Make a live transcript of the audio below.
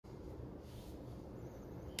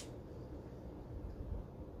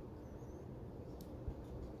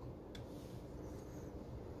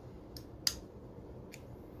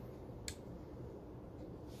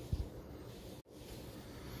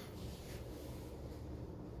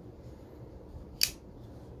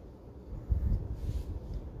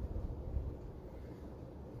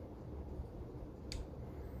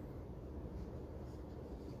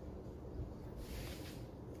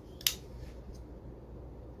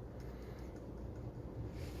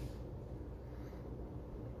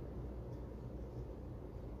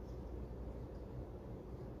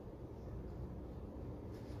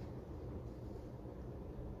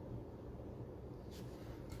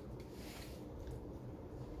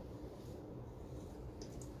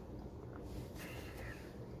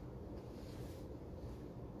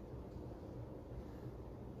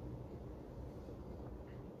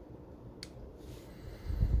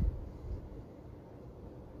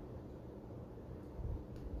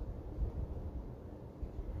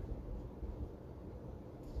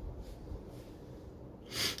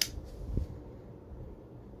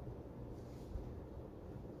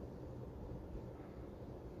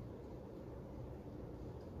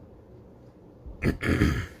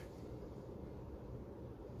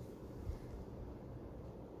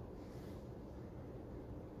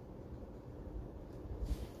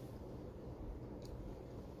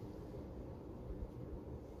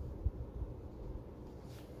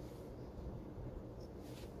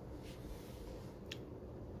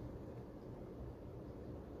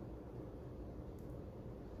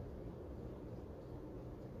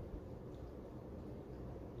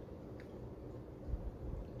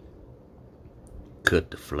Cut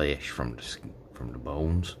the flesh from the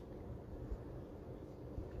bones.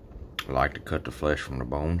 I like to cut the flesh from the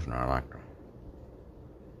bones, and I like to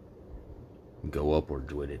go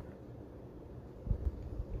upwards with it.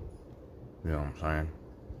 You know what I'm saying?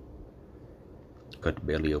 Cut the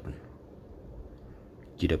belly open.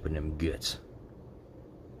 Get up in them guts.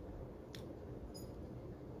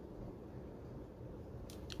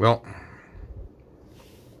 Well,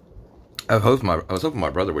 I was hoping my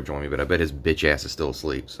brother would join me, but I bet his bitch ass is still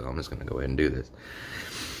asleep, so I'm just going to go ahead and do this.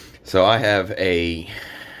 So I have a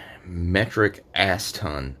metric ass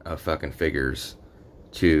ton of fucking figures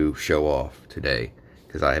to show off today,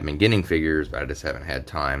 because I have been getting figures, but I just haven't had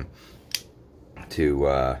time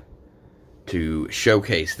to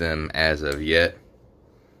showcase them as of yet.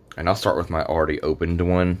 And I'll start with my already opened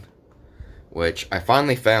one, which I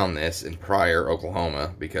finally found this in Pryor,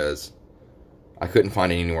 Oklahoma, because I couldn't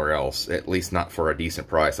find it anywhere else, at least not for a decent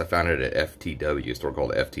price. I found it at FTW, a store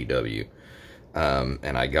called FTW,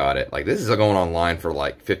 and I got it. Like, this is going online for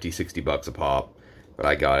like 50, 60 bucks a pop, but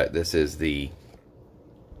I got it. This is the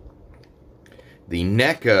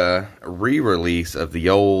NECA re-release of the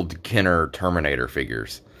old Kenner Terminator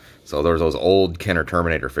figures. So there's those old Kenner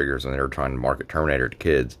Terminator figures when they were trying to market Terminator to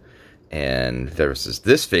kids. And there's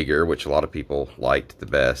this figure, which a lot of people liked the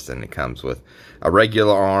best, and it comes with a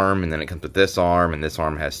regular arm, and then it comes with this arm, and this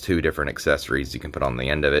arm has two different accessories you can put on the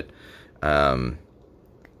end of it.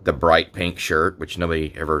 The bright pink shirt, which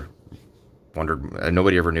nobody ever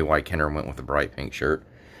knew why Kenner went with the bright pink shirt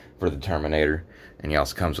for the Terminator, and he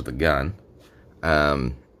also comes with a gun.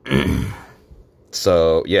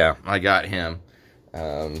 So, yeah, I got him.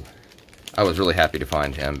 I was really happy to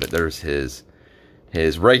find him, but there's his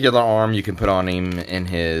regular arm you can put on him, and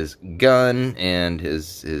his gun, and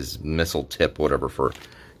his missile tip, whatever, for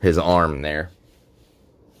his arm there.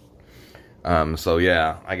 So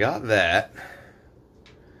yeah, I got that.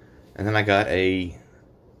 And then I got a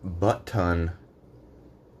butt ton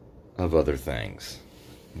of other things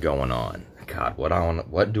going on. God, what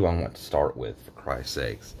do I want to start with, for Christ's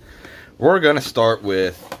sakes? We're gonna start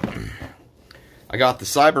with, I got the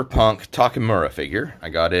Cyberpunk Takamura figure. I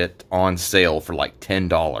got it on sale for like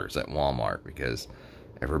 $10 at Walmart, because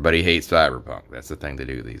everybody hates Cyberpunk. That's the thing to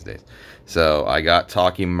do these days. So I got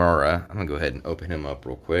Takamura. I'm gonna go ahead and open him up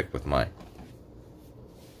real quick with my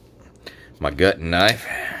gutting knife.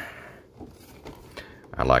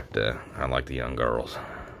 I like the young girls.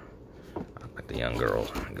 I like the young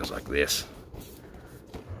girls. It goes like this,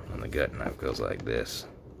 and the gutting knife goes like this.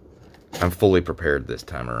 I'm fully prepared this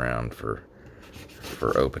time around for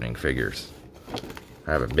opening figures.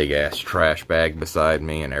 I have a big ass trash bag beside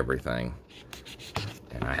me and everything.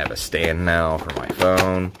 And I have a stand now for my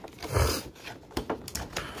phone.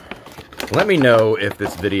 Let me know if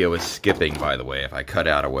this video is skipping, by the way, if I cut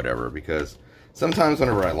out or whatever, because sometimes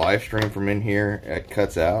whenever I live stream from in here, it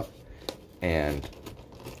cuts out, and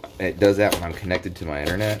it does that when I'm connected to my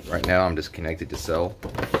internet. Right now I'm just connected to cell,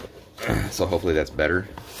 so hopefully that's better,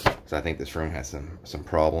 because I think this room has some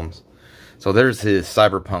problems. So there's his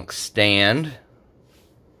Cyberpunk stand.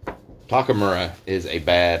 Takamura is a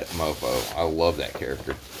bad mofo. I love that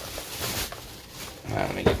character. Now,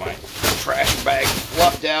 let me get my trash bag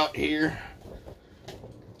fluffed out here.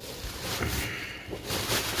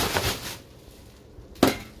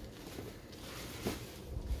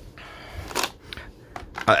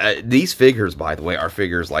 These figures, by the way, are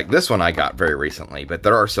figures like this one I got very recently, but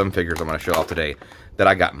there are some figures I'm going to show off today that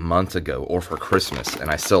I got months ago or for Christmas, and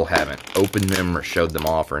I still haven't opened them or showed them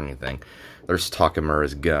off or anything. There's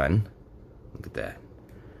Takamura's gun. Look at that.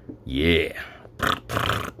 Yeah.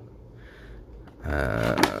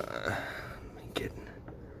 Let me get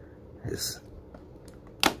his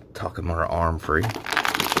Takamura arm free.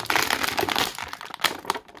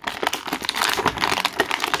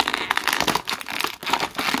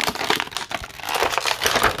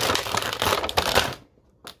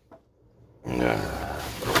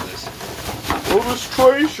 Throw this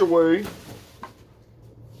trash away.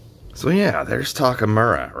 So yeah, there's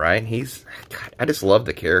Takamura, right? God, I just love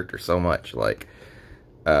the character so much. Like,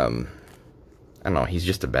 I don't know, he's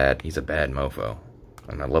a bad mofo,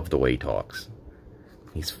 and I love the way he talks.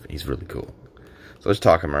 He's really cool. So let's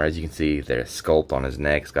talk him. As you can see, there's sculpt on his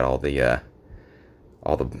neck. It's got all the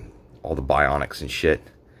bionics and shit.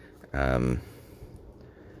 Move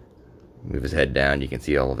his head down. You can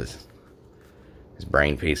see all of his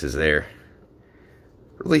brain pieces there.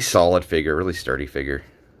 Really solid figure. Really sturdy figure.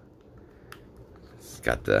 It's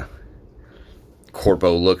got the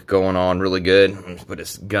corpo look going on. Really good. Let's put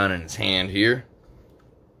his gun in his hand here.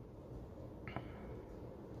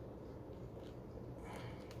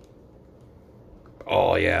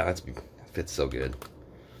 Oh yeah, that fits so good.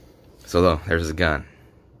 So there's his gun.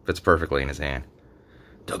 Fits perfectly in his hand.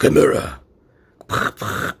 Takemura.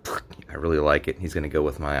 I really like it. He's gonna go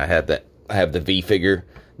with my. I have the V figure,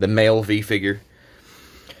 the male V figure.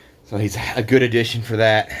 So he's a good addition for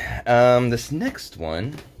that. This next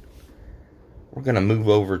one, we're gonna move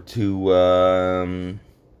over to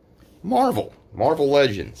Marvel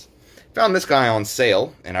Legends. Found this guy on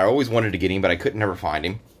sale, and I always wanted to get him, but I could never find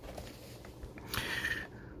him.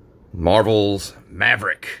 Marvel's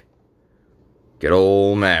Maverick. Good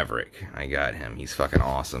old Maverick. I got him. He's fucking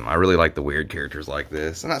awesome. I really like the weird characters like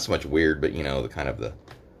this. Not so much weird, but, you know, the kind of the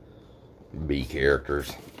B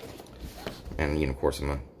characters. And, you know, of course,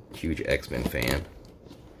 I'm a huge X-Men fan.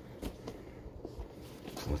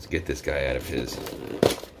 So let's get this guy out of his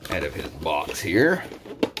box here.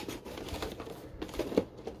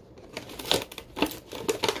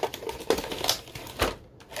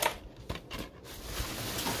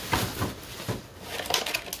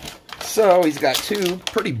 So, he's got two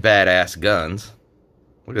pretty badass guns.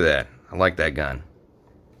 Look at that. I like that gun.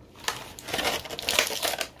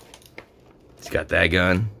 He's got that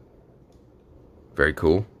gun. Very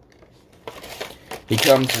cool. He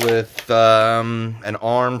comes with an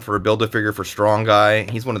arm for a Build-A-Figure for Strong Guy.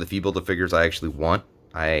 He's one of the few Build-A-Figures I actually want.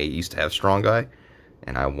 I used to have Strong Guy,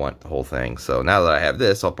 and I want the whole thing. So, now that I have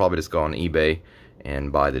this, I'll probably just go on eBay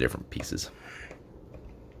and buy the different pieces.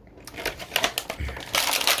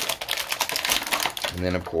 And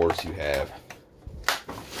then, of course, you have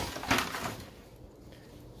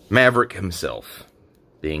Maverick himself,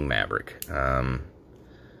 being Maverick.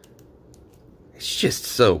 It's just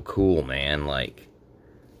so cool, man. Like,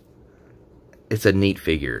 it's a neat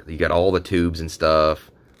figure. You got all the tubes and stuff,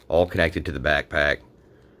 all connected to the backpack.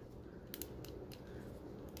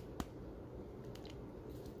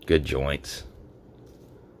 Good joints.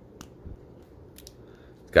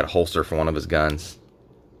 It's got a holster for one of his guns.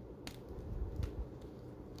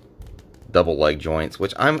 Double leg joints,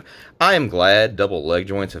 which I am glad double leg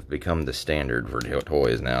joints have become the standard for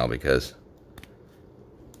toys now, because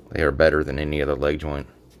they are better than any other leg joint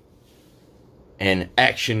in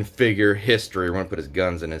action figure history. We're gonna put his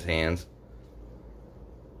guns in his hands.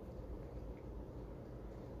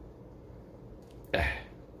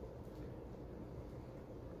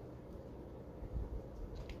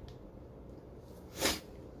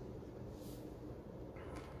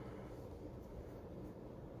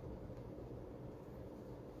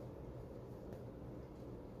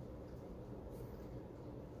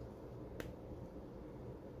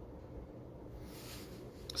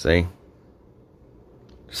 See?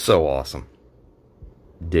 So awesome.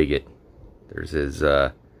 Dig it. There's his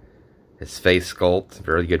face sculpt.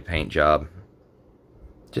 Very good paint job.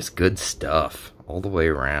 Just good stuff all the way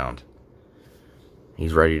around.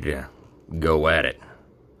 He's ready to go at it.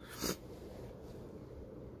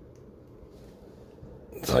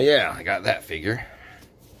 So yeah, I got that figure.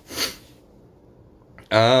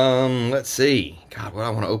 Let's see. God, what I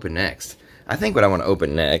want to open next. I think what I want to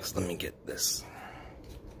open next, let me get this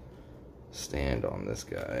stand on this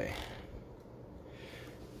guy.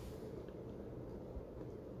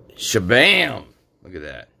 Shabam! Look at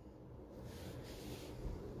that.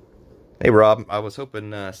 Hey Rob, I was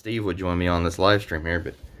hoping Steve would join me on this live stream here,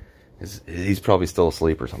 but he's probably still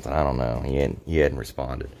asleep or something. I don't know. He hadn't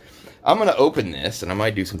responded. I'm going to open this, and I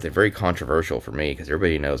might do something very controversial for me, because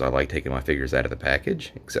everybody knows I like taking my figures out of the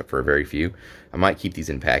package, except for a very few. I might keep these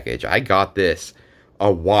in package. I got this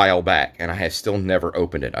a while back, and I have still never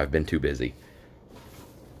opened it. I've been too busy.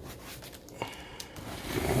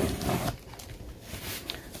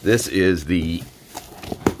 This is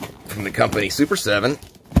from the company Super 7,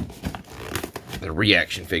 the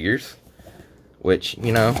reaction figures, which,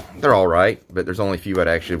 you know, they're alright, but there's only a few I'd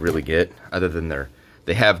actually really get, other than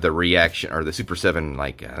they have the reaction, or the Super 7,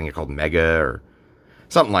 like, I think they're called Mega, or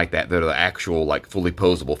something like that. They're the actual, like, fully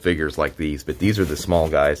posable figures like these, but these are the small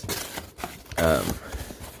guys.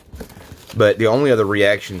 But the only other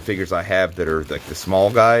reaction figures I have that are, like, the small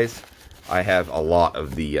guys, I have a lot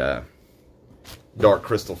of the Dark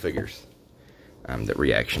Crystal figures that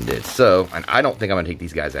Reaction did. So, and I don't think I'm going to take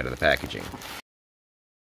these guys out of the packaging.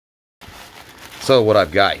 So, what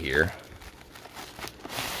I've got here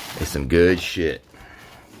is some good shit.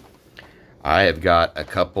 I have got a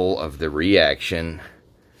couple of the Reaction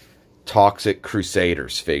Toxic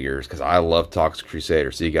Crusaders figures, because I love Toxic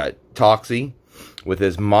Crusaders. So you got Toxie with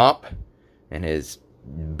his mop and his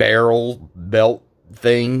barrel belt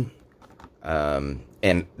thing.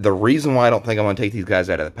 And the reason why I don't think I'm going to take these guys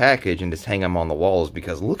out of the package and just hang them on the wall is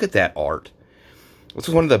because look at that art. This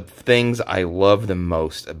is one of the things I love the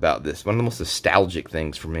most about this. One of the most nostalgic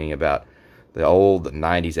things for me about the old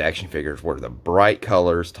 90s action figures were the bright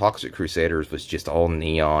colors. Toxic Crusaders was just all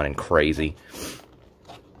neon and crazy.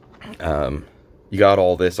 You got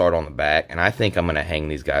all this art on the back, and I think I'm going to hang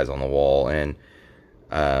these guys on the wall. And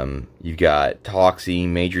you've got Toxie,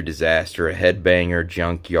 Major Disaster, a Headbanger,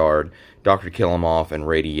 Junkyard, Dr. Kill-'Em-Off, and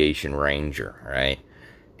Radiation Ranger, right?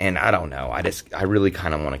 And I don't know, I really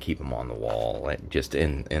kind of want to keep them on the wall, like just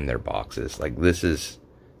in their boxes. Like, this is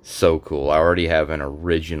so cool. I already have an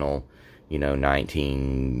original, you know,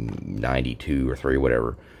 1992 or 3,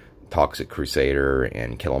 whatever, Toxic Crusader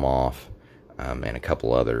and Kill-'Em-Off, and a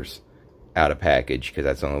couple others out of package, because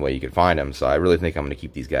that's the only way you could find them. So I really think I'm going to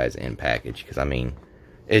keep these guys in package, because, I mean,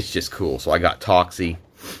 it's just cool. So I got Toxie,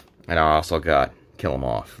 and I also got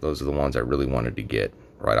Kill-'Em-Off. Those are the ones I really wanted to get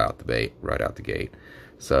right out the gate.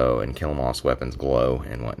 So, and Kill-'Em-Off's weapons glow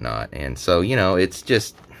and whatnot. And so, you know, it's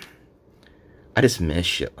just, I just miss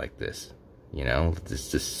shit like this. You know,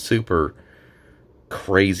 it's just super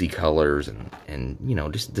crazy colors and you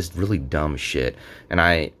know, just this really dumb shit. And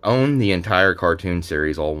I own the entire cartoon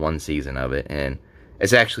series, all one season of it, and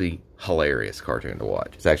it's actually hilarious cartoon to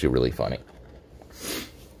watch. It's actually really funny.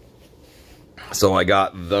 So I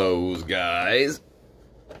got those guys.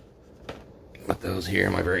 Put those here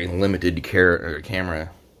in my very limited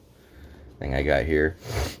camera thing I got here.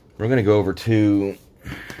 We're going to go over to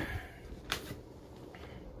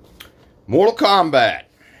Mortal Kombat.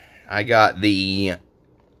 I got the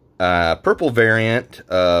purple variant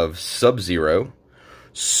of Sub-Zero.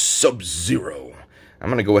 Sub-Zero. I'm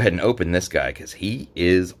going to go ahead and open this guy because he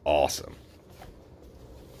is awesome.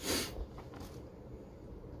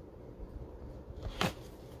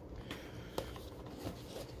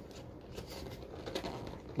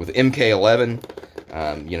 With MK11,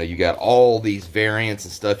 you know, you got all these variants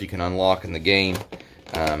and stuff you can unlock in the game,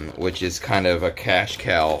 which is kind of a cash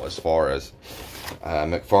cow as far as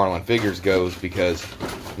McFarlane Figures goes, because,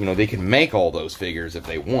 you know, they can make all those figures if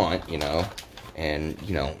they want, you know, and,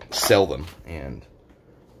 you know, sell them, and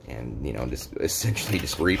you know, just essentially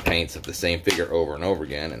just repaints of the same figure over and over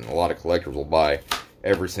again, and a lot of collectors will buy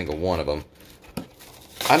every single one of them.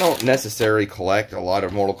 I don't necessarily collect a lot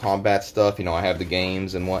of Mortal Kombat stuff. You know, I have the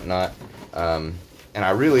games and whatnot. And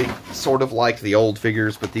I really sort of like the old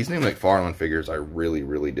figures, but these new McFarlane figures I really,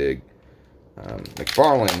 really dig.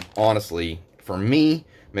 McFarlane, honestly, for me,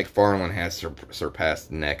 McFarlane has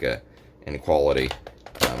surpassed NECA in quality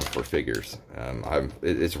for figures.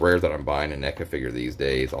 It's rare that I'm buying a NECA figure these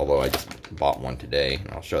days, although I just bought one today,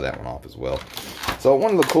 and I'll show that one off as well. So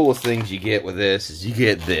one of the coolest things you get with this is you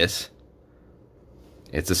get this.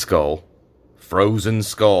 It's a skull. Frozen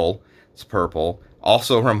skull. It's purple.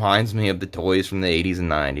 Also reminds me of the toys from the 80s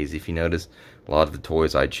and 90s. If you notice, a lot of the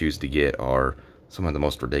toys I choose to get are some of the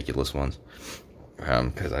most ridiculous ones.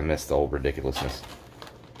 Because I miss the old ridiculousness.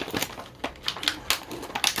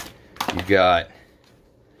 You've got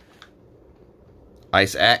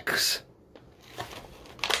Ice Axe.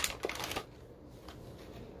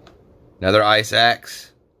 Another Ice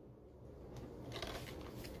Axe.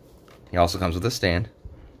 He also comes with a stand.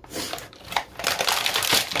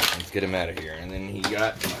 Let's get him out of here. And then he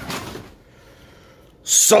got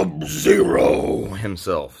Sub-Zero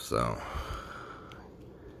himself. So,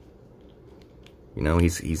 you know,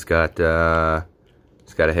 he's got a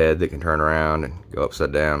head that can turn around and go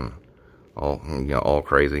upside down, all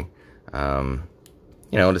crazy. You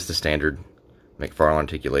know, just the standard McFarlane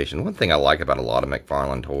articulation. One thing I like about a lot of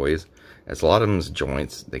McFarlane toys is a lot of them's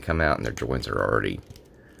joints, they come out and their joints are already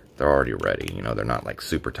ready. You know, they're not like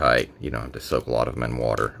super tight. You don't have to soak a lot of them in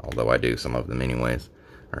water, although I do some of them anyways,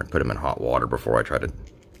 or put them in hot water before I try to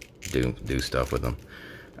do stuff with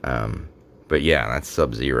them. But yeah, that's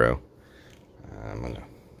Sub-Zero. I'm gonna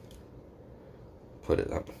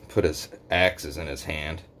put his axes in his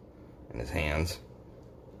hands.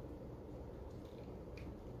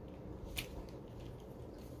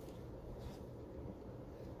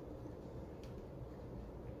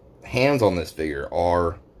 Hands on this figure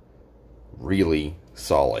are really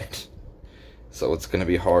solid, so it's going to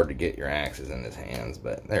be hard to get your axes in his hands,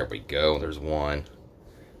 but there we go. There's one,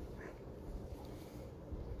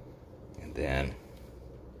 and then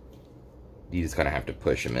you just kind of have to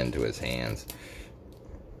push him into his hands,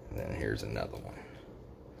 and then here's another one.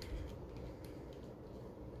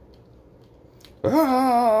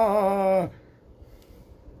 Ah!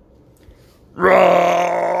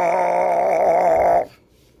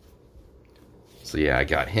 So yeah, I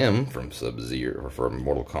got him from Sub-Zero, or from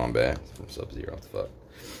Mortal Kombat. From Sub-Zero, what the fuck.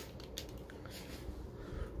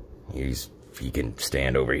 He can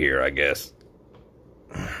stand over here, I guess.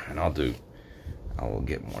 And I will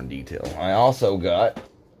get more detail. I also got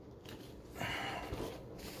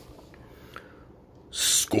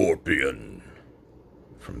Scorpion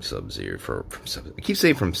from Sub-Zero. I keep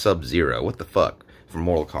saying from Sub-Zero. What the fuck? From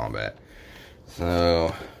Mortal Kombat.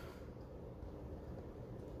 So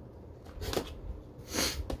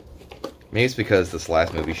maybe it's because this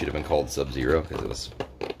last movie should have been called Sub-Zero, because it was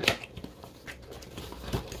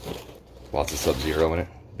lots of Sub-Zero in it,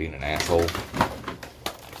 being an asshole.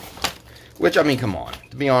 Which, I mean, come on.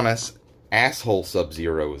 To be honest, asshole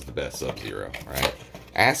Sub-Zero is the best Sub-Zero, right?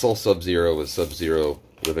 Asshole Sub-Zero is Sub-Zero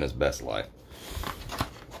living his best life.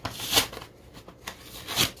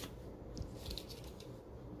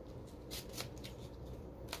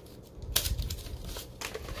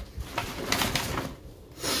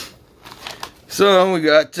 So, we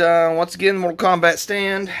got, once again, Mortal Kombat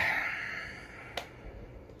stand.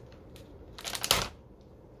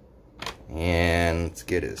 And let's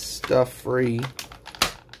get his stuff free.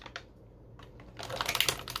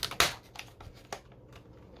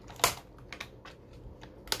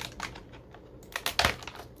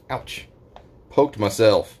 Ouch. Poked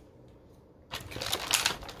myself. Okay.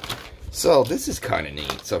 So, this is kind of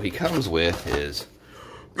neat. So, he comes with his,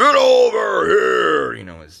 get over here, you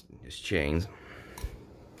know, his chains.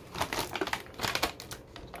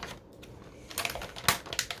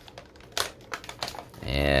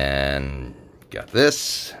 And got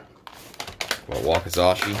this, well,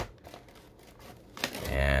 Wakizashi,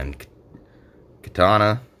 and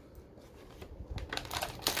katana,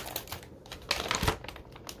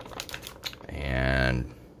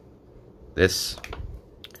 and this,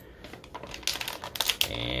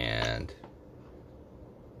 and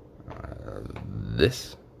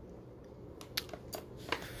this.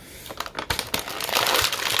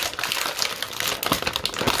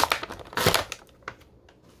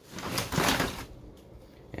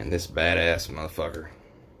 And this badass motherfucker.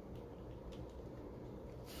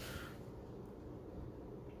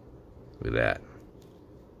 Look at that.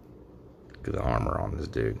 Look at the armor on this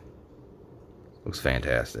dude. Looks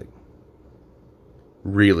fantastic.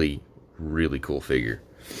 Really, really cool figure.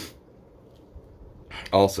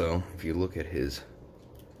 Also, if you look at his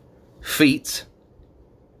feet,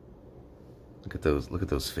 look at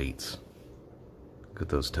those feet. Look at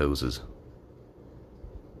those toeses.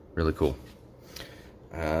 Really cool.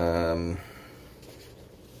 Of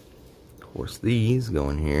course, these go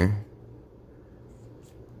in here.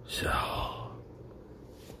 So,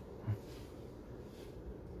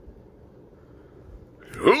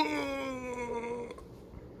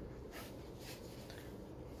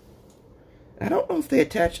 I don't know if they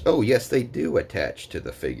attach. Oh, yes, they do attach to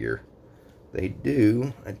the figure. They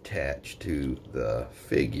do attach to the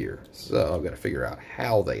figure. So, I've got to figure out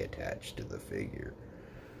how they attach to the figure.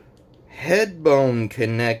 Head bone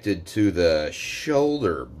connected to the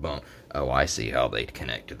shoulder bone. Oh, I see how they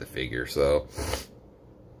connect to the figure. So,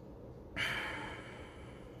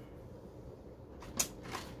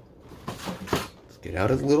 let's get out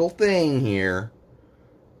his little thing here.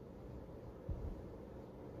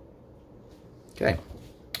 Okay.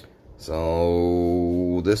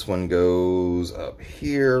 So, this one goes up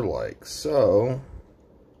here like so.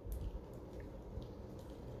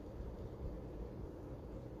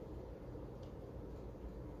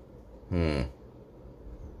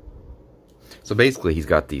 So basically he's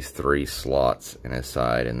got these 3 slots in his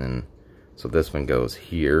side, and then so this one goes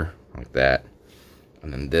here like that,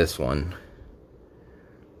 and then this one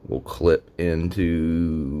will clip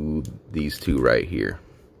into these 2 right here.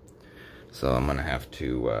 So I'm gonna have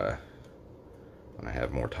to when I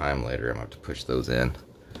have more time later, I'm gonna have to push those in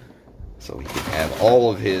so he can have all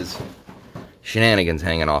of his shenanigans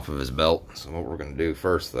hanging off of his belt. So what we're gonna do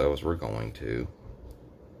first though is we're going to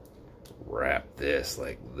wrap this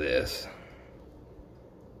like this.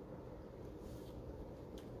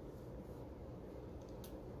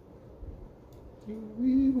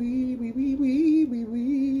 Wee, wee, wee, wee, wee, wee,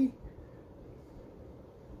 wee.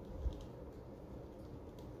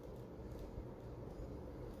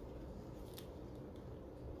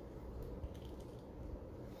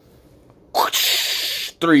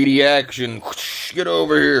 Whoosh, 3D action. Whoosh, get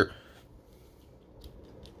over here.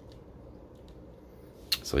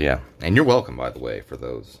 So yeah, and you're welcome, by the way, for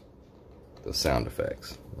those sound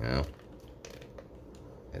effects. You know,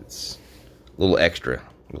 it's a little extra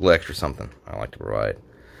something I like to provide.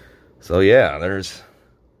 So yeah, there's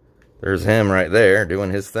him right there doing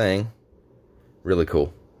his thing. Really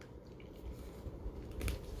cool.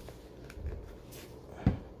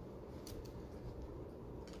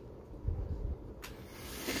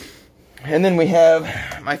 And then we have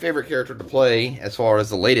my favorite character to play as far as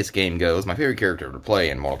the latest game goes. My favorite character to play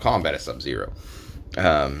in Mortal Kombat is Sub-Zero.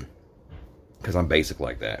 Because I'm basic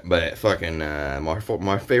like that. But fucking,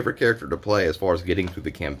 my favorite character to play as far as getting through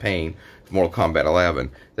the campaign for Mortal Kombat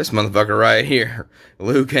 11, this motherfucker right here,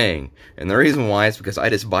 Liu Kang. And the reason why is because I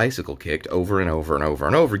just bicycle kicked over and over and over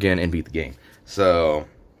and over again and beat the game. So,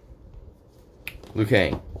 Liu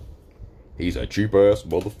Kang. He's a cheap-ass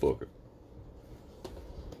motherfucker.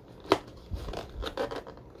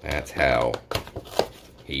 That's how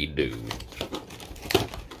he do.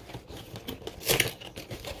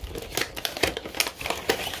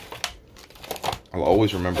 I'll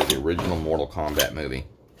always remember the original Mortal Kombat movie.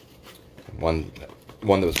 One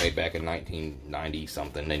that was made back in 1990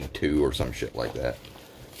 something, 92 or some shit like that.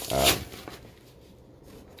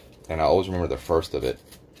 And I always remember the first of it.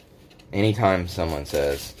 Anytime someone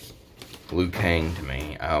says Liu Kang to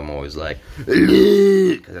me, I'm always like,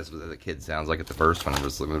 because that's what the kid sounds like at the first when I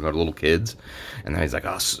was looking at little kids. And then he's like,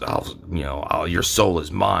 your soul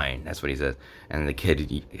is mine. That's what he says. And the kid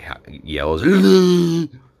yells,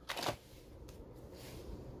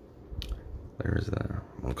 there's the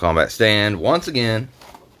Mortal Kombat stand once again.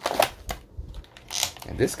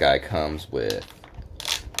 And this guy comes with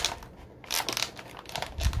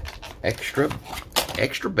extra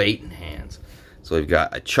bait in hands. So we've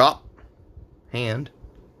got a chop hand.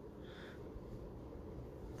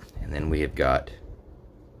 And then we have got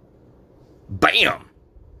BAM!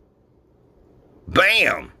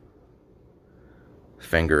 BAM!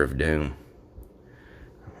 Finger of Doom.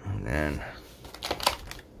 And then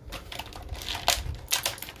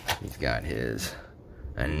he's got his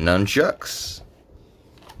nunchucks.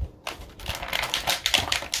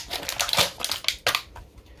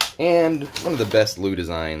 And one of the best Liu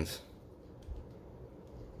designs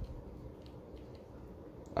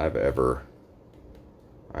I've ever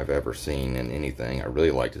seen in anything. I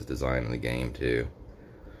really liked his design in the game too.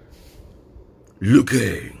 Liu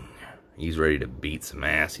Kang. He's ready to beat some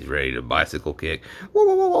ass. He's ready to bicycle kick. Whoa,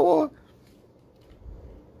 whoa, whoa, whoa, whoa.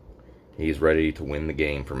 He's ready to win the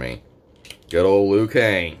game for me. Good old Liu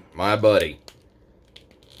Kang, my buddy.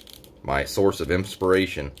 My source of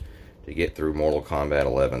inspiration to get through Mortal Kombat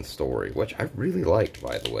 11's story, which I really liked,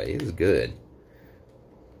 by the way. It was good.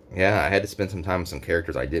 Yeah, I had to spend some time with some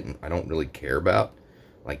characters I don't really care about,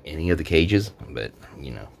 like any of the cages, but,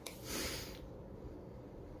 you know.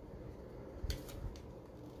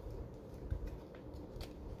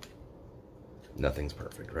 Nothing's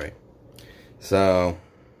perfect, right? So,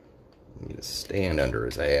 I need to stand under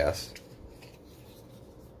his ass.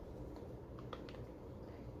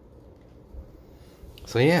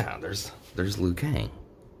 So yeah, there's Liu Kang.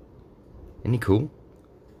 Isn't he cool?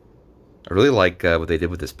 I really like what they did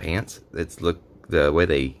with his pants. The way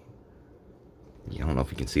they, I don't know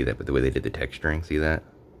if you can see that, but the way they did the texturing, see that?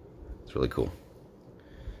 It's really cool.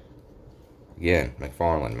 Again,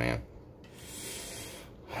 McFarlane, man.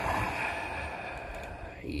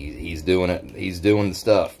 He's doing it. He's doing the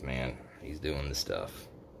stuff, man. He's doing the stuff.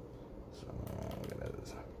 So, look at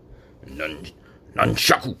this.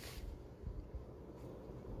 Nunchaku.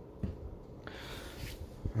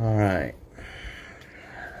 Alright.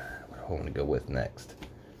 What do I want to go with next?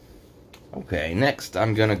 Okay, next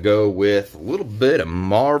I'm going to go with a little bit of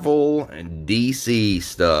Marvel and DC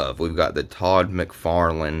stuff. We've got the Todd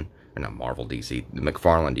McFarlane, or not Marvel DC, the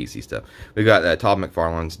McFarlane DC stuff. We've got Todd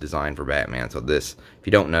McFarlane's design for Batman. So this, if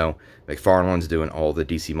you don't know, McFarlane's doing all the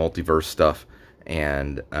DC multiverse stuff.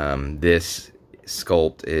 And this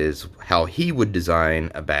sculpt is how he would design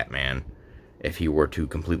a Batman if he were to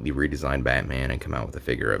completely redesign Batman and come out with a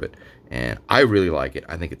figure of it. And I really like it.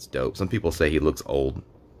 I think it's dope. Some people say he looks old.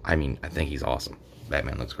 I mean, I think he's awesome.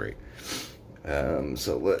 Batman looks great.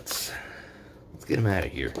 So let's get him out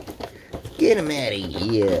of here. Get him out of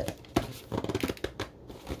here.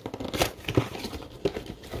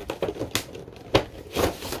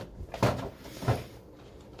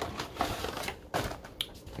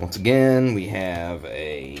 Once again, we have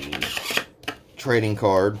a trading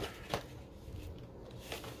card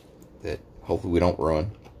that hopefully we don't ruin.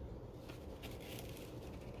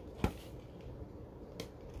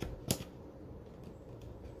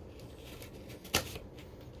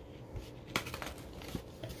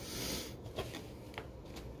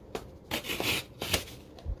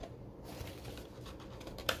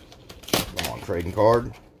 Come on, trading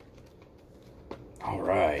card. All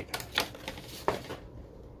right.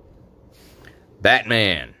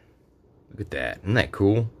 Batman. Look at that. Isn't that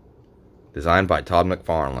cool? Designed by Todd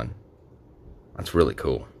McFarlane. That's really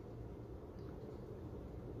cool.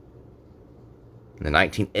 In the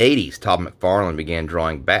 1980s, Todd McFarlane began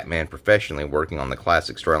drawing Batman professionally, working on the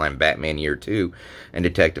classic storyline Batman Year 2 and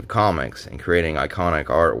Detective Comics, and creating iconic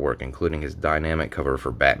artwork, including his dynamic cover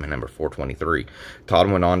for Batman number 423. Todd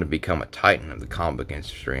went on to become a titan of the comic book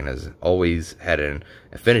industry and has always had an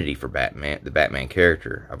affinity for Batman, the Batman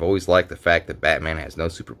character. I've always liked the fact that Batman has no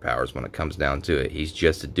superpowers when it comes down to it. He's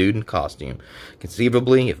just a dude in costume.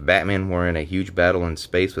 Conceivably, if Batman were in a huge battle in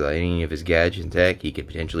space without any of his gadgets and tech, he could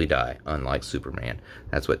potentially die, unlike Superman.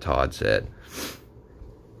 That's what Todd said.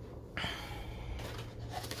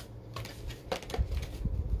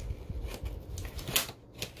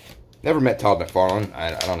 Never met Todd McFarlane.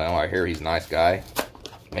 I don't know. I hear he's a nice guy.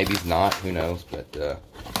 Maybe he's not. Who knows? But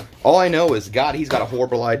all I know is, God, he's got a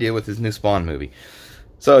horrible idea with his new Spawn movie.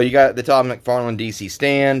 So you got the Todd McFarlane DC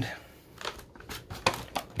stand.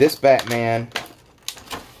 This Batman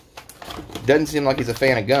doesn't seem like he's a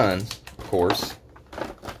fan of guns, of course.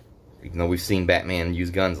 Even though we've seen Batman use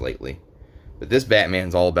guns lately. But this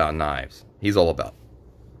Batman's all about knives. He's all about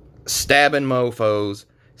stabbing mofos.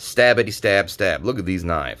 Stabbity stab stab. Look at these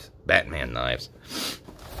knives. Batman knives.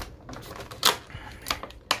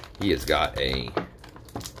 He has got a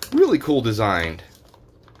really cool designed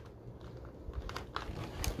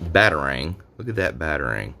batarang. Look at that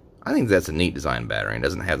batarang. I think that's a neat design batarang. It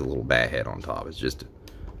doesn't have the little bat head on top. It's just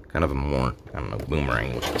kind of a more, I don't know,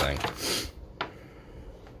 boomerang looking thing.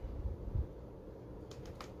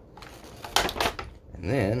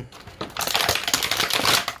 And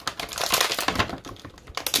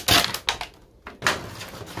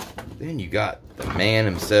then you got the man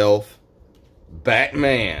himself,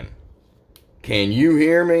 Batman. Can you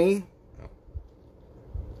hear me?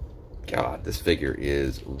 God, this figure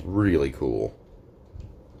is really cool.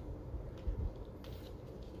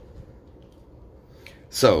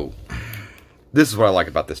 So, this is what I like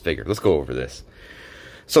about this figure. Let's go over this.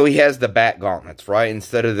 So he has the bat gauntlets, right?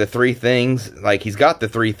 Instead of the three things, like he's got the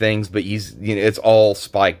three things, but he's, you know, it's all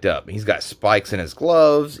spiked up. He's got spikes in his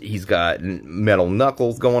gloves. He's got metal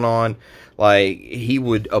knuckles going on. Like, he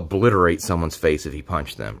would obliterate someone's face if he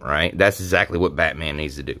punched them, right? That's exactly what Batman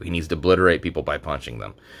needs to do. He needs to obliterate people by punching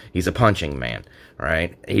them. He's a punching man,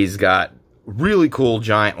 right? He's got really cool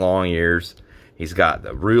giant long ears. He's got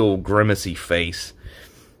the real grimacy face.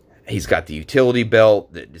 He's got the utility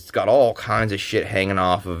belt. It's got all kinds of shit hanging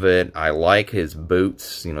off of it. I like his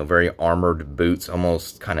boots, you know, very armored boots,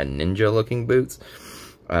 almost kind of ninja-looking boots.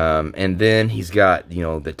 And then he's got, you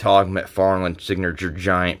know, the Todd McFarlane signature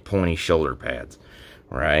giant pointy shoulder pads,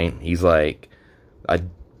 right? He's like a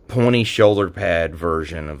pointy shoulder pad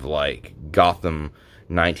version of, like, Gotham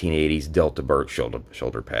 1980s Delta Burke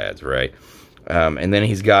shoulder pads, right? And then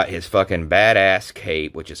he's got his fucking badass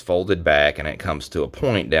cape, which is folded back, and it comes to a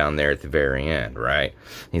point down there at the very end, right?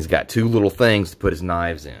 He's got two little things to put his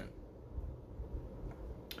knives in.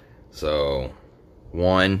 So,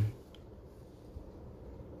 1,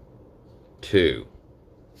 2.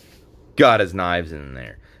 Got his knives in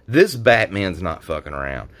there. This Batman's not fucking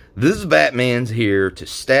around. This Batman's here to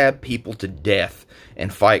stab people to death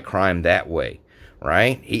and fight crime that way.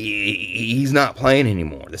 Right? He's not playing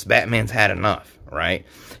anymore. This Batman's had enough, right?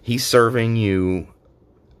 He's serving you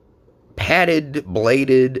padded,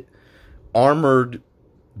 bladed, armored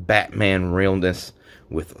Batman realness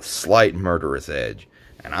with a slight murderous edge.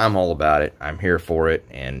 And I'm all about it. I'm here for it.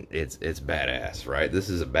 And it's badass, right? This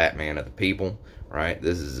is a Batman of the people, right?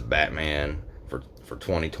 This is a Batman for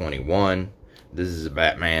 2021. This is a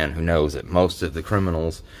Batman who knows that most of the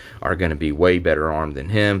criminals are going to be way better armed than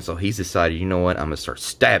him. So he's decided, you know what, I'm going to start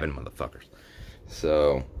stabbing motherfuckers.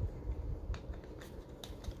 So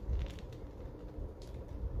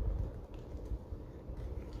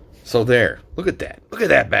there. Look at that. Look at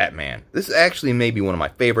that Batman. This is actually maybe one of my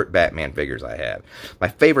favorite Batman figures I have. My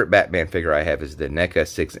favorite Batman figure I have is the NECA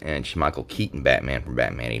 6-inch Michael Keaton Batman from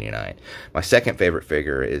Batman 89. My second favorite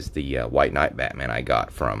figure is the White Knight Batman I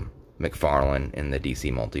got from McFarlane in the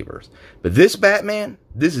DC Multiverse. But this Batman,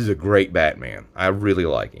 this is a great Batman. I really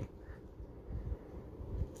like him.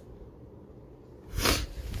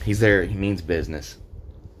 He's there. He means business.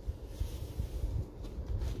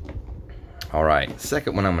 Alright, the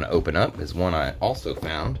second one I'm going to open up is one I also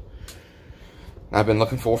found. I've been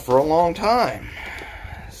looking for a long time.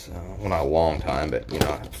 So, well, not a long time, but, you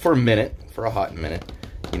know, for a minute, for a hot minute.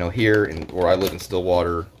 You know, here in where I live in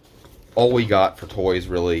Stillwater, all we got for toys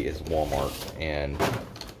really is Walmart, and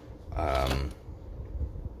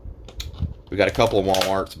we got a couple of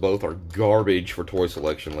Walmarts. Both are garbage for toy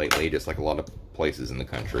selection lately, just like a lot of places in the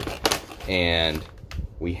country. And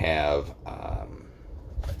We have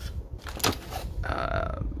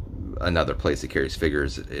another place that carries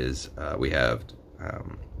figures is we have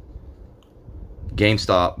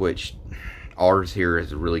GameStop, which ours here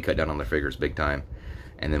has really cut down on their figures big time.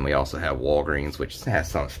 And then we also have Walgreens, which has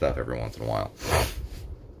some stuff every once in a while.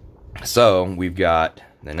 So we've got,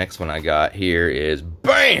 the next one I got here is,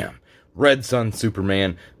 bam! Red Sun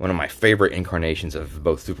Superman, one of my favorite incarnations of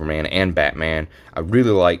both Superman and Batman. I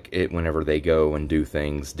really like it whenever they go and do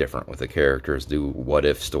things different with the characters, do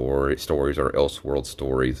what-if stories or Elseworld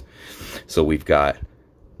stories. So we've got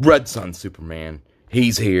Red Sun Superman.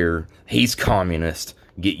 He's here. He's communist.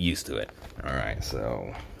 Get used to it. Alright,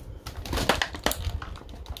 so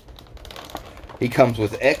he comes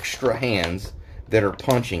with extra hands that are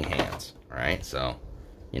punching hands. Alright, so,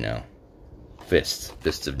 you know,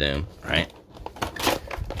 fists of doom, right?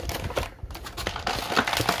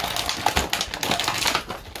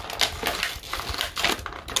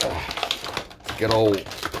 Good old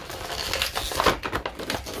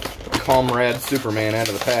Comrade Superman out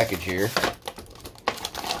of the package here.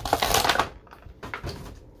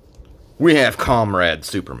 We have Comrade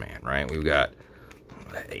Superman, right?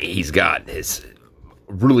 He's got his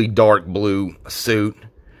really dark blue suit.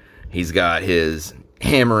 He's got his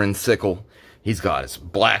hammer and sickle. He's got his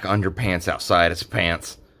black underpants outside his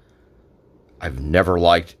pants. I've never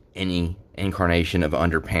liked any incarnation of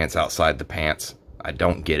underpants outside the pants. I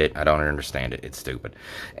don't get it. I don't understand it. It's stupid.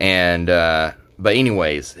 And, but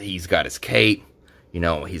anyways, he's got his cape. You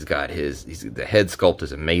know, he's got the head sculpt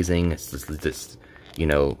is amazing. It's this, you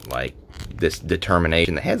know, like this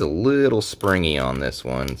determination. The head's a little springy on this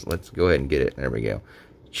one. So let's go ahead and get it. There we go.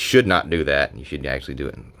 Should not do that. You should actually do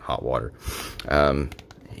it in hot water.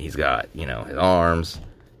 He's got, you know, his arms.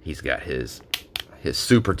 He's got his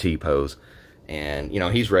super T pose. And, you know,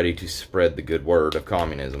 he's ready to spread the good word of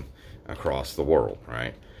communism across the world,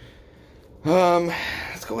 right?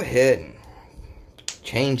 Let's go ahead and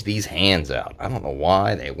change these hands out. I don't know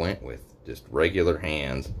why they went with just regular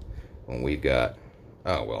hands when we've got...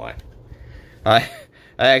 Oh, well, I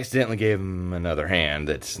accidentally gave him another hand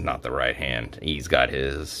that's not the right hand. He's got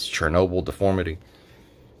his Chernobyl deformity.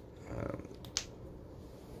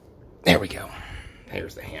 There we go.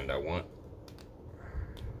 Here's the hand I want.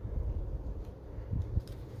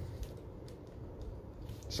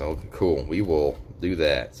 So, cool. We will do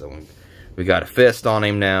that. So, we got a fist on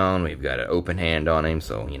him now, and we've got an open hand on him.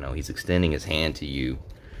 So, you know, he's extending his hand to you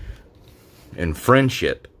in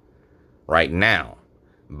friendship right now.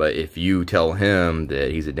 But if you tell him that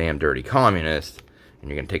he's a damn dirty communist, and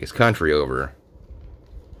you're going to take his country over,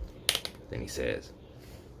 then he says,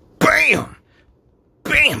 BAM!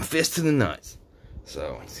 BAM! Fist to the nuts.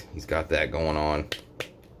 So, he's got that going on.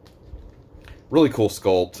 Really cool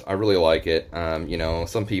sculpt. I really like it. You know,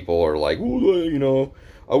 some people are like, well, you know,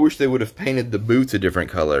 I wish they would have painted the boots a different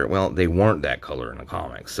color. Well, they weren't that color in the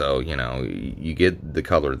comics. So, you know, you get the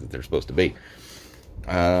color that they're supposed to be.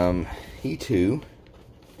 He too.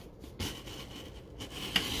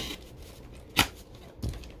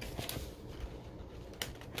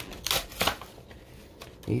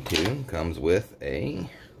 He too comes with a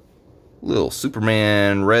little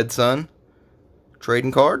Superman Red Sun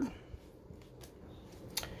trading card.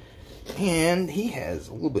 And he has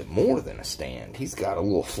a little bit more than a stand. He's got a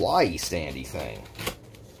little flyy standy thing.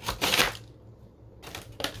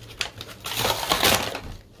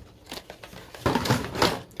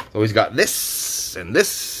 So he's got this and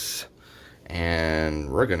this. And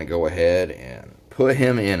we're going to go ahead and put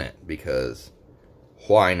him in it because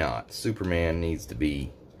why not? Superman needs to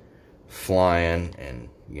be flying, and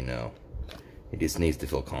you know, he just needs to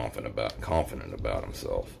feel confident about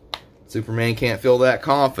himself. Superman can't feel that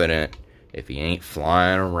confident if he ain't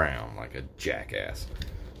flying around like a jackass.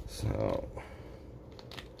 So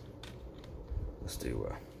let's do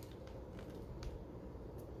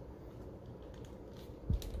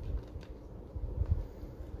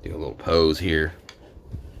a little pose here.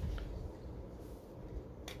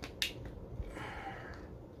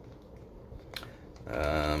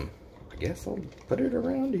 I guess I'll put it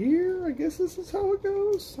around here. I guess this is how it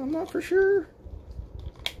goes. I'm not for sure.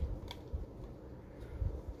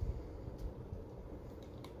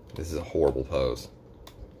 This is a horrible pose.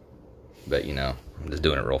 But, you know, I'm just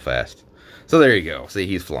doing it real fast. So there you go. See,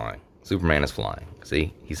 he's flying. Superman is flying.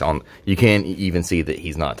 See, he's on. You can't even see that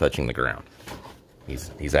he's not touching the ground.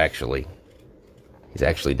 He's actually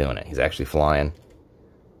doing it. He's actually flying.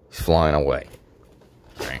 He's flying away.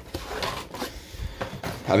 Right.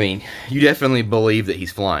 I mean, you definitely believe that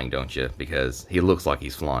he's flying, don't you? Because he looks like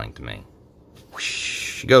he's flying to me.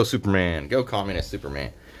 Whoosh, go Superman. Go communist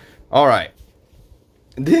Superman. Alright.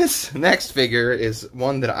 This next figure is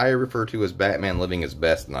one that I refer to as Batman living his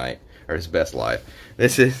best night, or his best life.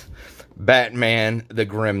 This is Batman the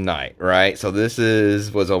Grim Knight, right? So this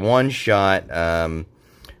was a one-shot,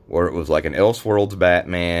 where it was like an Elseworlds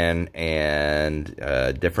Batman and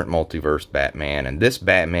different multiverse Batman. And this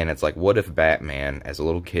Batman, it's like, what if Batman, as a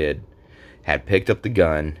little kid, had picked up the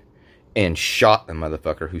gun and shot the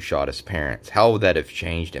motherfucker who shot his parents? How would that have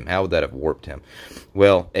changed him? How would that have warped him?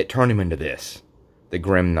 Well, it turned him into this, the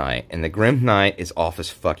Grim Knight. And the Grim Knight is off his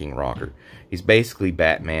fucking rocker. He's basically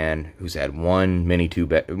Batman who's had one too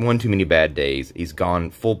many bad days. He's gone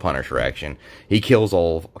full Punisher action. He kills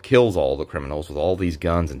all the criminals with all these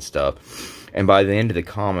guns and stuff. And by the end of the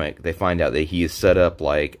comic, they find out that he has set up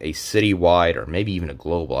like a citywide, or maybe even a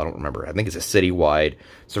global, I don't remember. I think it's a citywide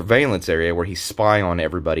surveillance area where he's spying on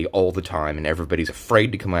everybody all the time, and everybody's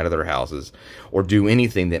afraid to come out of their houses or do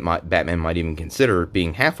anything that Batman might even consider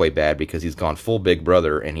being halfway bad, because he's gone full Big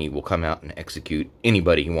Brother and he will come out and execute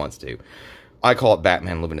anybody he wants to. I call it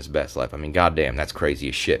Batman living his best life. I mean, goddamn, that's crazy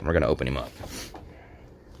as shit. And we're going to open him up.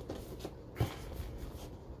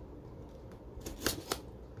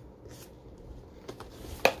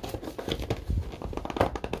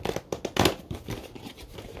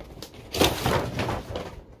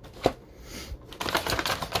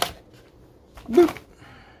 Boop.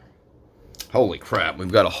 Holy crap,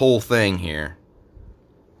 we've got a whole thing here.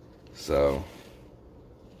 So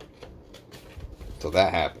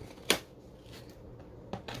that happened.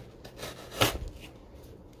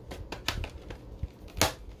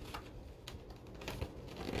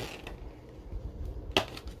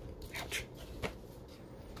 Ouch.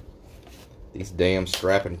 These damn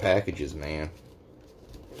strapping packages, man.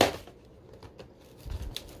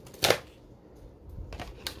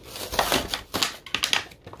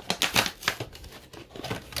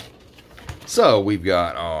 So, we've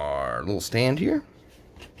got our little stand here.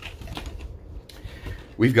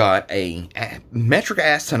 We've got a metric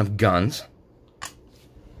ass ton of guns.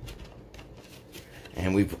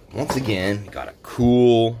 And we've, once again, got a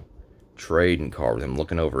cool trading card with him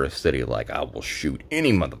looking over a city like, I will shoot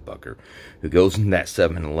any motherfucker who goes in that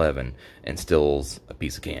 7-Eleven and steals a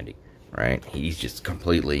piece of candy. Right? He's just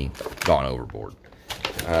completely gone overboard.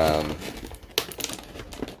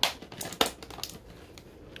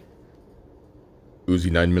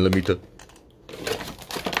 Uzi 9mm.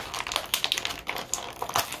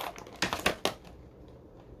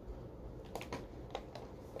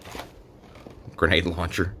 Grenade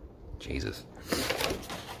launcher. Jesus.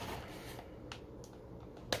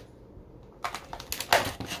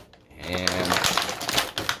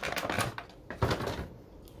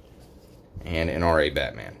 And an RA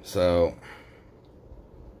Batman. So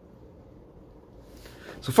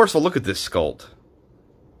first of all, look at this sculpt.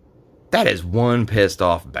 That is one pissed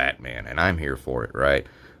off Batman, and I'm here for it, right?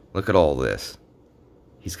 Look at all this.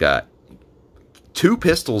 He's got 2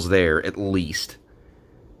 pistols there, at least.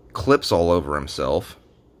 Clips all over himself.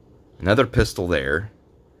 Another pistol there.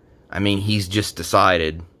 I mean, he's just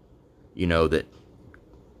decided, you know, that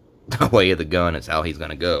the way of the gun is how he's going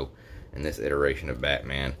to go in this iteration of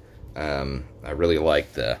Batman. I really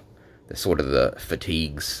like the sort of the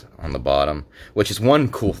fatigues on the bottom, which is one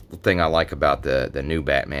cool thing I like about the new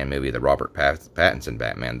Batman movie, the Robert Pattinson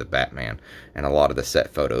Batman, the Batman. And a lot of the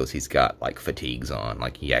set photos, he's got like fatigues on,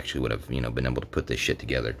 like he actually would have, you know, been able to put this shit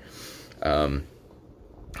together.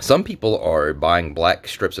 Some people are buying black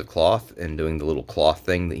strips of cloth and doing the little cloth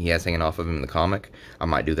thing that he has hanging off of him in the comic. I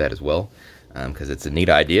might do that as well, because it's a neat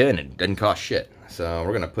idea and it doesn't cost shit. So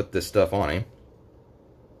we're gonna put this stuff on him.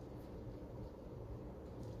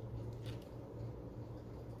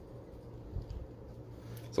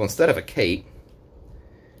 So instead of a cape,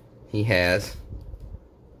 he has,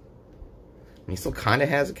 he still kind of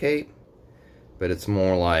has a cape, but it's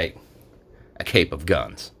more like a cape of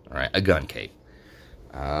guns, all right? A gun cape.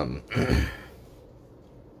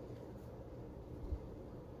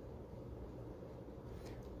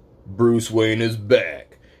 Bruce Wayne is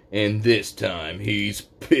back, and this time he's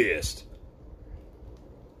pissed.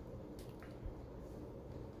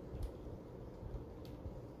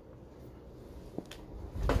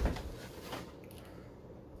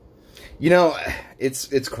 You know,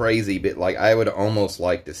 it's crazy, but like I would almost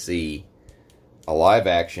like to see a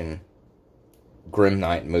live-action Grim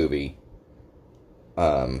Knight movie.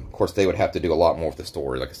 Of course, they would have to do a lot more with the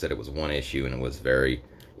story. Like I said, it was one issue, and it was very,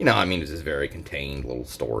 you know, I mean, it was this very contained little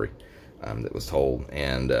story that was told.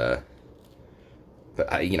 And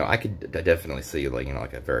but I could definitely see, like, you know,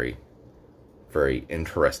 like a very, very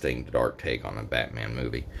interesting dark take on a Batman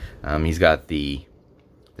movie. He's got the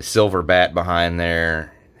silver bat behind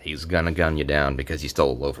there. He's gonna gun you down because you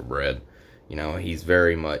stole a loaf of bread. You know, he's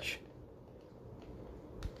very much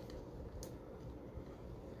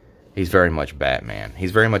Batman.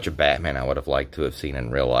 He's very much a Batman I would have liked to have seen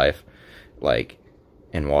in real life, like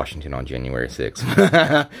in Washington on January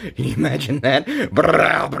 6th. Can you imagine that?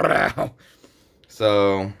 Brow, brow.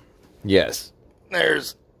 So, yes,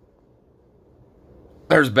 there's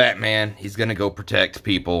Batman. He's gonna go protect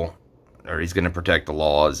people, or he's gonna protect the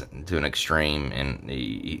laws to an extreme, and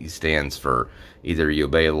he stands for either you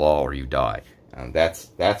obey the law or you die. That's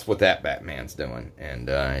what that Batman's doing, and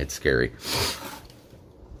it's scary.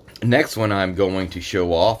 Next one I'm going to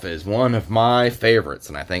show off is one of my favorites,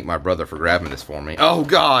 and I thank my brother for grabbing this for me. Oh,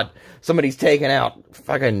 God! Somebody's taking out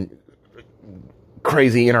fucking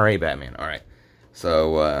crazy NRA Batman. Alright.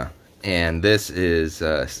 So, and this is,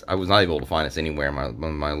 I was not able to find this anywhere.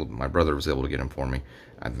 My brother was able to get him for me.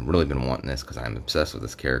 I've really been wanting this because I'm obsessed with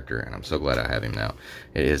this character, and I'm so glad I have him now.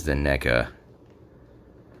 It is the NECA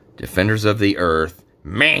Defenders of the Earth,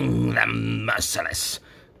 Ming the Merciless,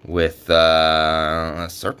 with a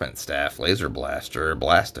serpent staff, laser blaster,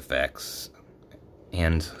 blast effects,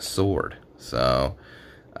 and sword. So,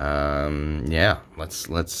 yeah, let's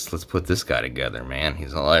put this guy together, man.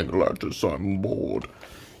 He's like, let's, I'm bored.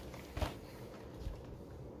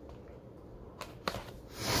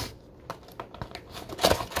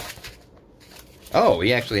 Oh,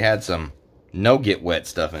 he actually had some no get wet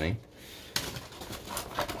stuff in him.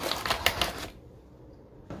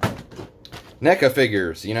 NECA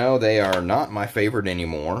figures, you know, they are not my favorite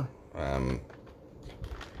anymore.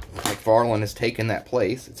 McFarlane has taken that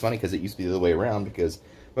place. It's funny because it used to be the other way around, because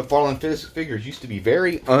McFarlane figures used to be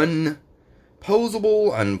very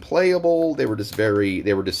unposable, unplayable. They were just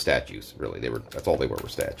statues, really. That's all they were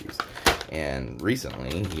statues. And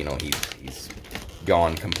recently, you know, he's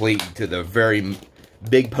gone complete to the very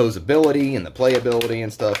big posability and the playability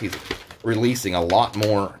and stuff. He's releasing a lot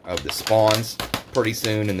more of the spawns pretty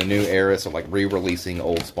soon in the new era, so like re-releasing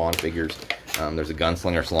old Spawn figures. There's a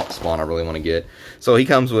gunslinger Spawn I really want to get. So he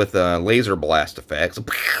comes with laser blast effects.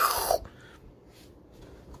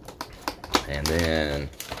 And then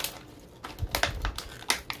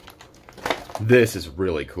this is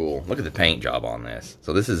really cool. Look at the paint job on this.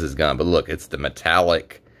 So this is his gun, but look, it's the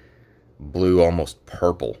metallic blue, almost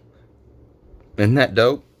purple. Isn't that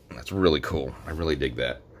dope? That's really cool. I really dig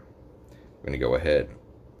that. I'm going to go ahead.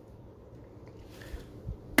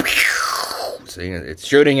 See, it's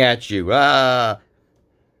shooting at you. Ah!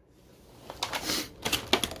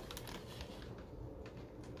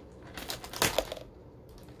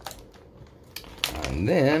 And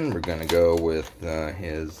then we're going to go with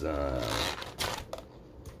his... Be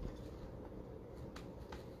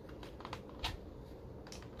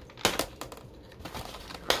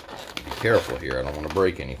careful here. I don't want to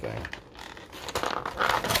break anything.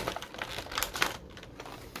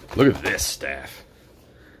 Look at this staff.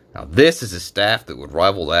 Now this is a staff that would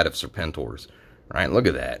rival that of Serpentor's, right? Look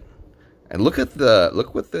at that, and look what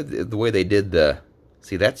the way they did the.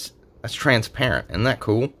 See, that's transparent. Isn't that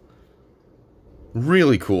cool?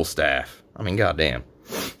 Really cool staff. I mean, goddamn.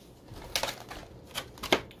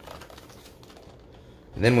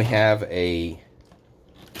 And then we have a.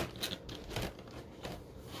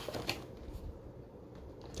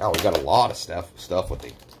 Oh, we got a lot of stuff with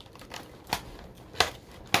the.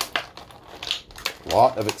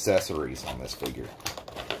 Lot of accessories on this figure.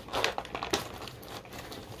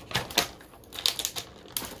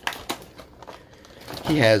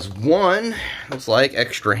 He has one, looks like,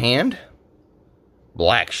 extra hand.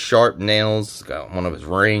 Black sharp nails. Got one of his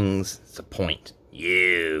rings. It's a point.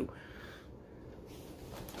 You.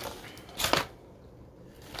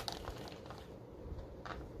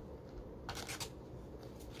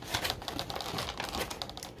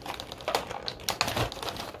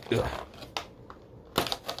 Ugh.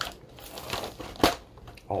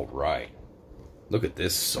 All right. Look at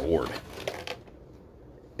this sword.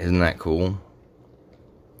 Isn't that cool?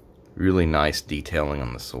 Really nice detailing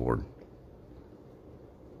on the sword.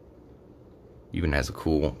 Even has a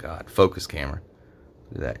cool, God, focus camera.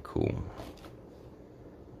 Look at that, cool.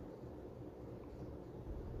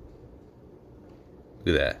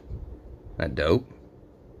 Look at that. Isn't that dope?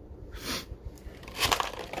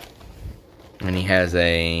 And he has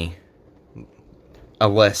a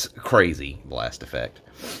less crazy blast effect.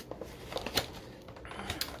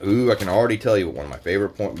 Ooh, I can already tell you what one of my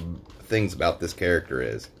favorite things about this character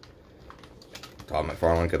is. Todd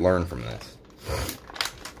McFarlane could learn from this.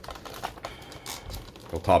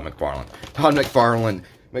 Well, Todd McFarlane.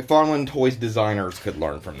 McFarlane Toys designers could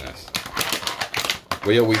learn from this.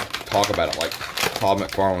 We always talk about it like Todd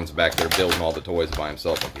McFarlane's back there building all the toys by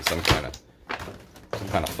himself, like he's some kind of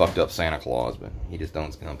fucked up Santa Claus, but he just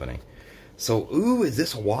owns the company. So, ooh, is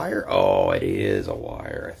this a wire? Oh, it is a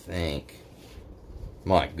wire, I think.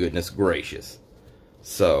 My goodness gracious.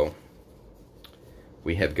 So,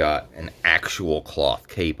 we have got an actual cloth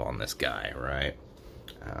cape on this guy, right?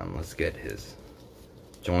 Let's get his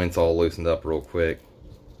joints all loosened up real quick.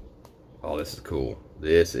 Oh, this is cool.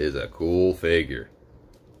 This is a cool figure.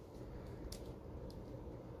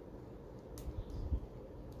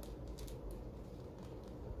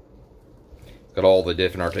 Got all the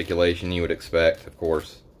different articulation you would expect, of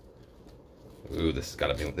course. Ooh, this has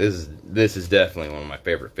got to be, this is definitely one of my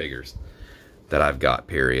favorite figures that I've got,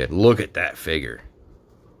 period. Look at that figure.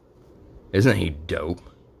 Isn't he dope?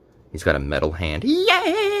 He's got a metal hand.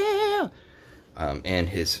 Yeah! And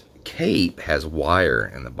his cape has wire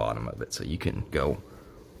in the bottom of it, so you can go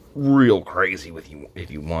real crazy with you if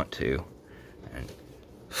you want to. And,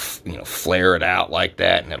 you know, flare it out like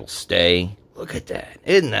that and it'll stay. Look at that.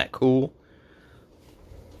 Isn't that cool?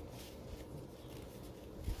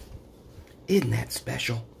 Isn't that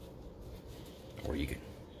special? Or you can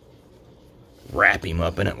wrap him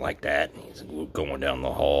up in it like that. He's going down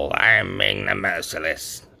the hall. I'm Ming the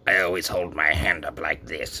Merciless. I always hold my hand up like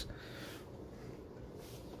this.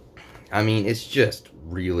 I mean, it's just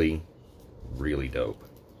really, really dope.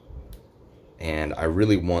 And I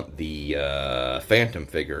really want the Phantom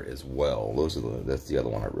figure as well. That's the other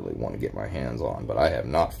one I really want to get my hands on. But I have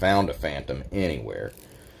not found a Phantom anywhere.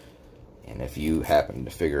 And if you happen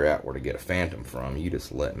to figure out where to get a Phantom from, you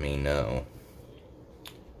just let me know.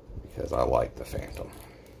 Because I like the Phantom.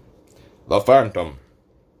 The Phantom!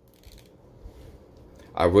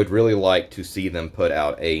 I would really like to see them put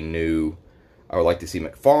out a new... I would like to see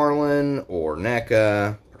McFarlane or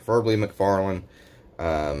NECA, preferably McFarlane,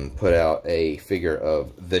 put out a figure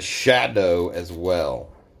of the Shadow as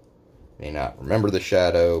well. May not remember the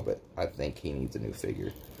Shadow, but I think he needs a new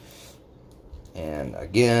figure. And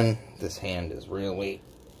again, this hand is really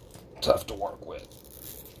tough to work with.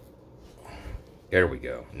 There we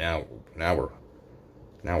go. Now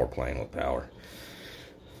we're playing with power.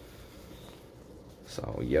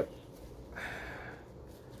 So, yep.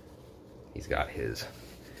 He's got his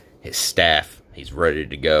staff. He's ready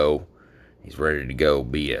to go. He's ready to go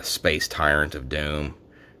be a space tyrant of doom.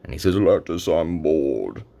 And he says, "Lactus, I'm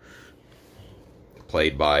bored."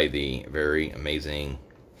 Played by the very amazing,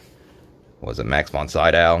 was it Max von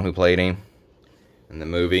Sydow who played him in the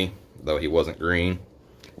movie? Though he wasn't green.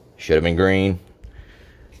 Should have been green.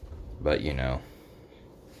 But, you know.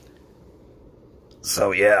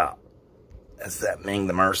 So, yeah. That's that Ming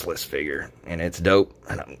the Merciless figure. And it's dope.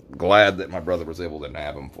 And I'm glad that my brother was able to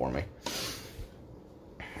nab him for me.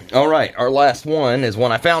 Alright, our last one is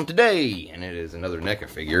one I found today. And it is another NECA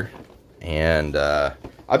figure. And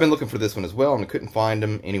I've been looking for this one as well. And I couldn't find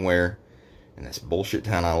him anywhere in this bullshit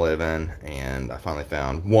town I live in. And I finally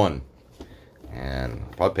found one. And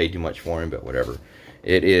I probably paid too much for him, but whatever.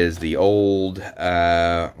 It is the old,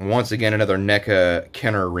 once again, another NECA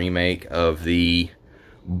Kenner remake of the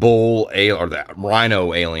Bull, or the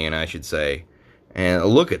Rhino Alien, I should say. And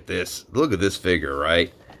look at this. Look at this figure,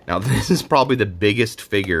 right? Now, this is probably the biggest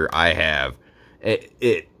figure I have.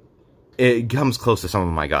 It comes close to some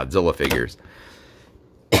of my Godzilla figures.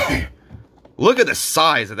 Look at the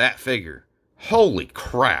size of that figure. Holy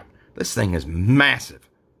crap. This thing is massive.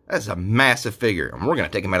 That's a massive figure. And we're going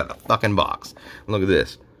to take him out of the fucking box. Look at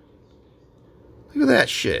this. Look at that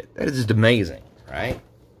shit. That is just amazing, right?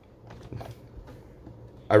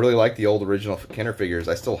 I really like the old original Kenner figures.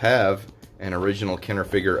 I still have an original Kenner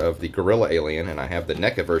figure of the Gorilla Alien. And I have the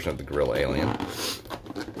NECA version of the Gorilla Alien.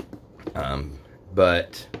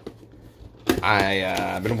 But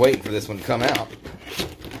I've been waiting for this one to come out.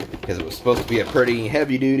 Because it was supposed to be a pretty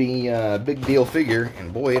heavy-duty, big deal figure.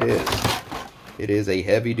 And boy, it is. It is a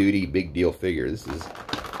heavy-duty, big-deal figure. This is,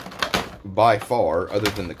 by far, other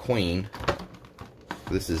than the Queen,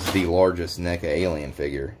 this is the largest NECA alien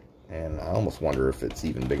figure. And I almost wonder if it's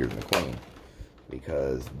even bigger than the Queen.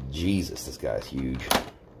 Because, Jesus, this guy's huge. I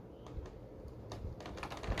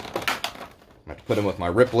have to put him with my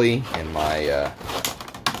Ripley and my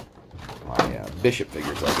Bishop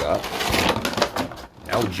figures I got.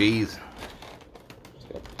 Oh, geez.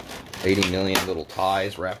 80 million little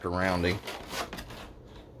ties wrapped around him.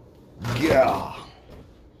 Yeah.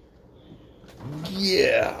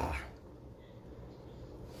 Yeah.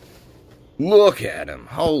 Look at him.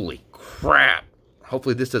 Holy crap.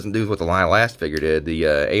 Hopefully this doesn't do what the last figure did. The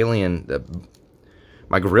alien,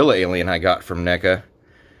 my Gorilla Alien I got from NECA.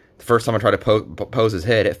 The first time I tried to pose his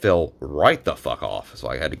head, it fell right the fuck off. So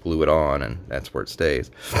I had to glue it on, and that's where it stays.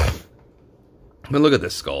 But look at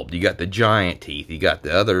this sculpt. You got the giant teeth. You got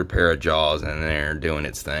the other pair of jaws in there doing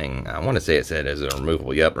its thing. I want to say it said as a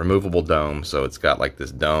removable. Yep, removable dome. So it's got like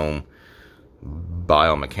this dome,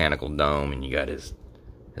 biomechanical dome, and you got his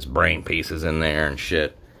brain pieces in there and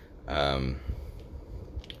shit. It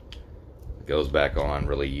goes back on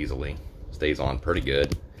really easily. Stays on pretty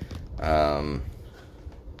good.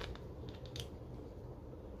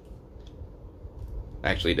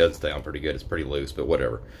 Actually, it does stay on pretty good. It's pretty loose, but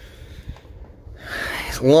whatever.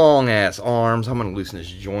 His long ass arms. I'm gonna loosen his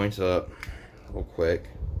joints up real quick.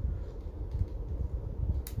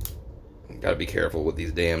 Gotta be careful with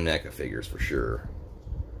these damn NECA figures for sure.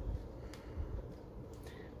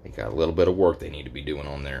 They got a little bit of work they need to be doing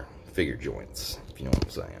on their figure joints, if you know what I'm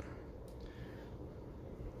saying.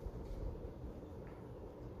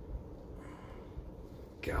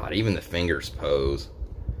 God, even the fingers pose.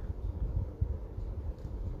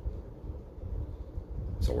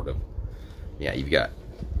 Sort of. Yeah, you've got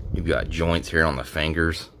joints here on the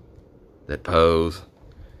fingers that pose.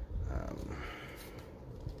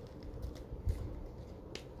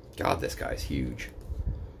 God, this guy's huge.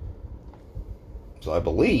 So I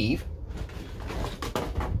believe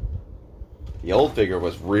the old figure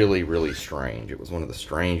was really, really strange. It was one of the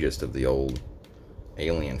strangest of the old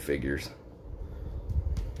Alien figures.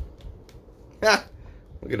 Ah,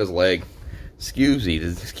 look at his leg.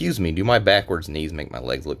 Excuse me, do my backwards knees make my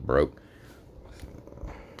legs look broke?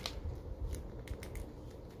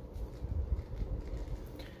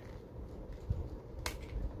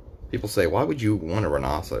 People say, why would you want a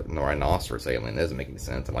rhinoceros alien? That doesn't make any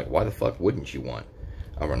sense. I'm like, why the fuck wouldn't you want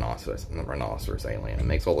a rhinoceros alien? It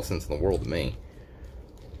makes all the sense in the world to me.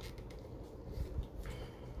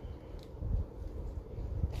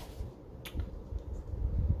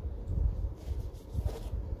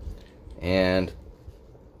 And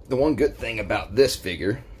the one good thing about this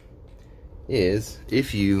figure is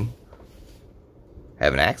if you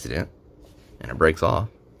have an accident and it breaks off,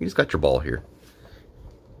 you just got your ball here.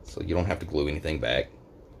 So you don't have to glue anything back.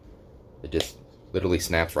 It just literally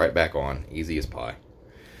snaps right back on, easy as pie.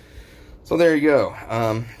 So there you go.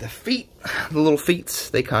 The feet, the little feet,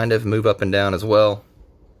 they kind of move up and down as well.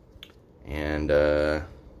 And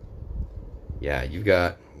yeah, you've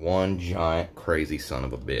got one giant crazy son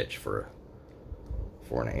of a bitch for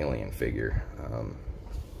an alien figure.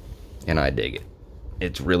 And I dig it.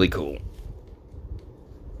 It's really cool.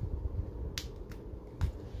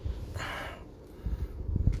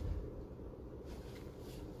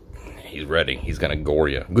 He's ready. He's gonna gore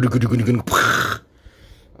you.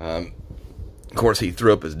 Of course, he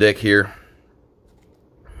threw up his dick here,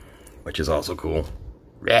 which is also cool.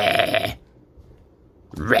 Rah,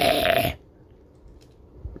 rah,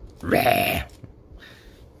 rah.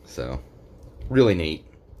 So, really neat.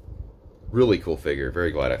 Really cool figure.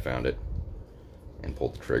 Very glad I found it and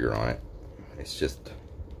pulled the trigger on it. It's just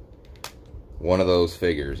one of those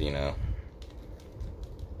figures, you know.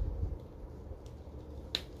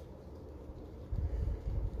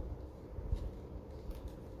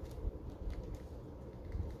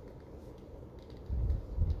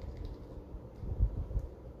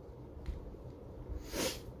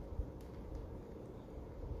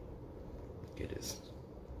 Get his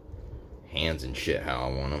hands and shit how I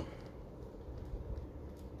want them.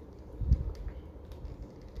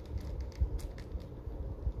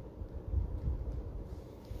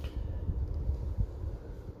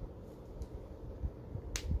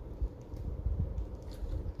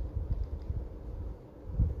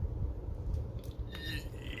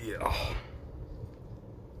 Yeah.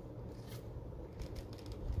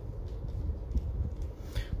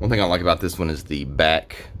 One thing I like about this one is the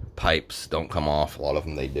back pipes don't come off. A lot of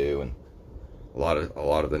them they do, and a lot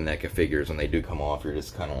of the NECA figures, when they do come off, you're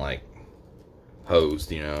just kind of like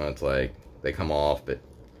hosed, you know. It's like they come off, but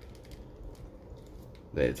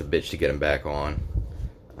it's a bitch to get them back on.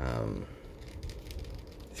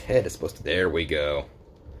 His head is supposed to, there we go.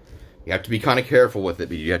 You have to be kind of careful with it,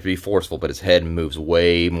 but you have to be forceful, but his head moves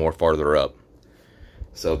way more farther up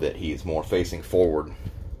so that he's more facing forward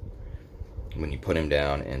when you put him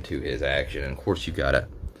down into his action. And of course you got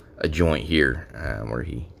a joint here where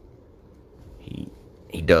he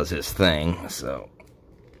does his thing. So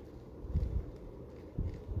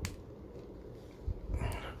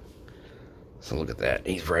look at that.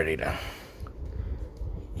 He's ready to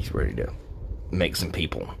make some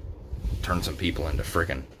people, turn some people into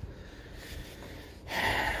freaking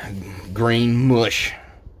green mush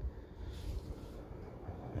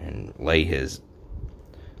and lay his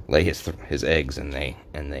eggs in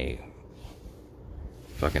they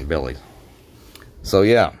fucking bellies. So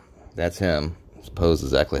yeah, that's him. It's posed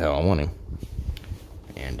exactly how I want him,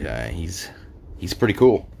 and he's he's pretty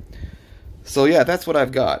cool. So yeah, that's what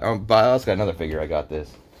I've got. But I also got another figure. I got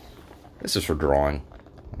this. This is for drawing.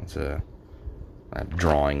 It's a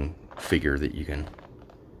drawing figure that you can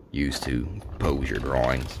use to pose your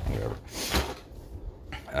drawings, whatever.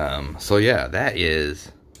 So yeah, that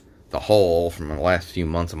is the haul from the last few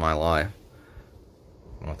months of my life.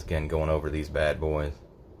 Once again, going over these bad boys.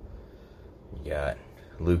 You got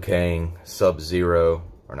Liu Kang, Sub-Zero,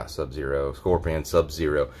 or not Sub-Zero, Scorpion,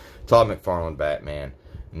 Sub-Zero, Todd McFarlane, Batman,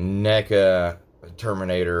 NECA,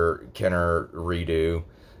 Terminator, Kenner, Redo,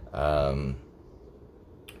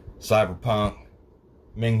 Cyberpunk,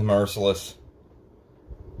 Ming the Merciless,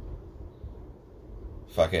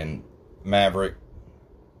 fucking Maverick,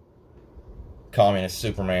 Communist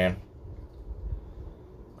Superman,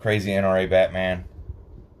 Crazy NRA Batman,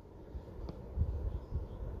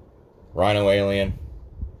 Rhino Alien,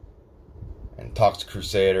 and Toxic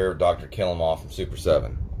Crusader, Dr. Kill 'Em All from Super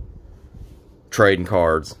 7. Trading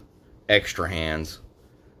cards, extra hands,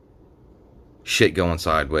 shit going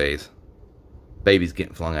sideways, babies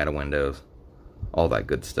getting flung out of windows, all that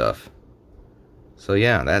good stuff. So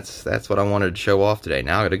yeah, that's what I wanted to show off today.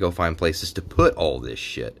 Now I gotta go find places to put all this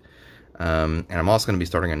shit. And I'm also gonna be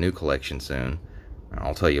starting a new collection soon.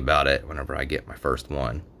 I'll tell you about it whenever I get my first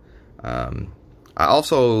one.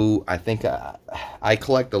 I think I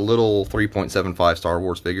collect the little 3.75 Star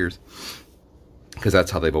Wars figures, because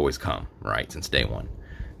that's how they've always come, right, since day one.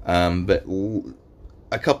 But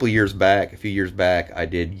a few years back, I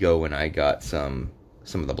did go and I got some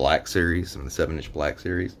of the Black Series, some of the 7-inch Black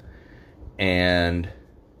Series. And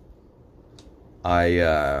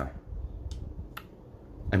I'm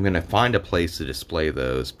going to find a place to display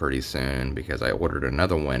those pretty soon, because I ordered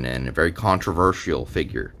another one in, a very controversial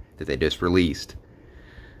figure that they just released.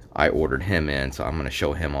 I ordered him in, so I'm going to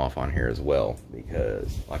show him off on here as well,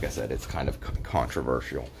 because, like I said, it's kind of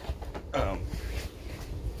controversial.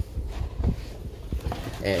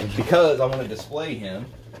 And because I want to display him,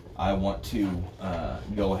 I want to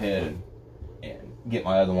go ahead and get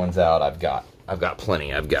my other ones out. I've got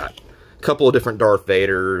plenty. I've got a couple of different Darth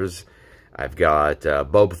Vaders. I've got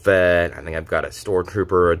Boba Fett. I think I've got a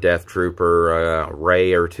Stormtrooper, a Death Trooper, a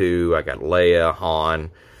Rey or two. I got Leia,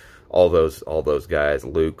 Han, all those guys,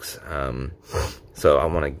 Luke's. So I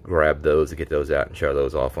want to grab those and get those out and show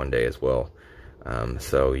those off one day as well.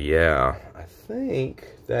 So yeah, I think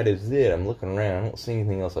that is it. I'm looking around. I don't see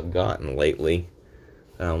anything else I've gotten lately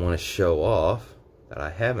that I want to show off that I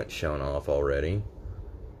haven't shown off already.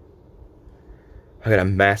 I got a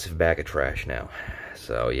massive bag of trash now.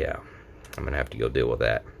 So yeah, I'm gonna have to go deal with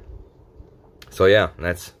that. So yeah,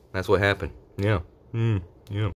 that's what happened. Yeah. Yeah.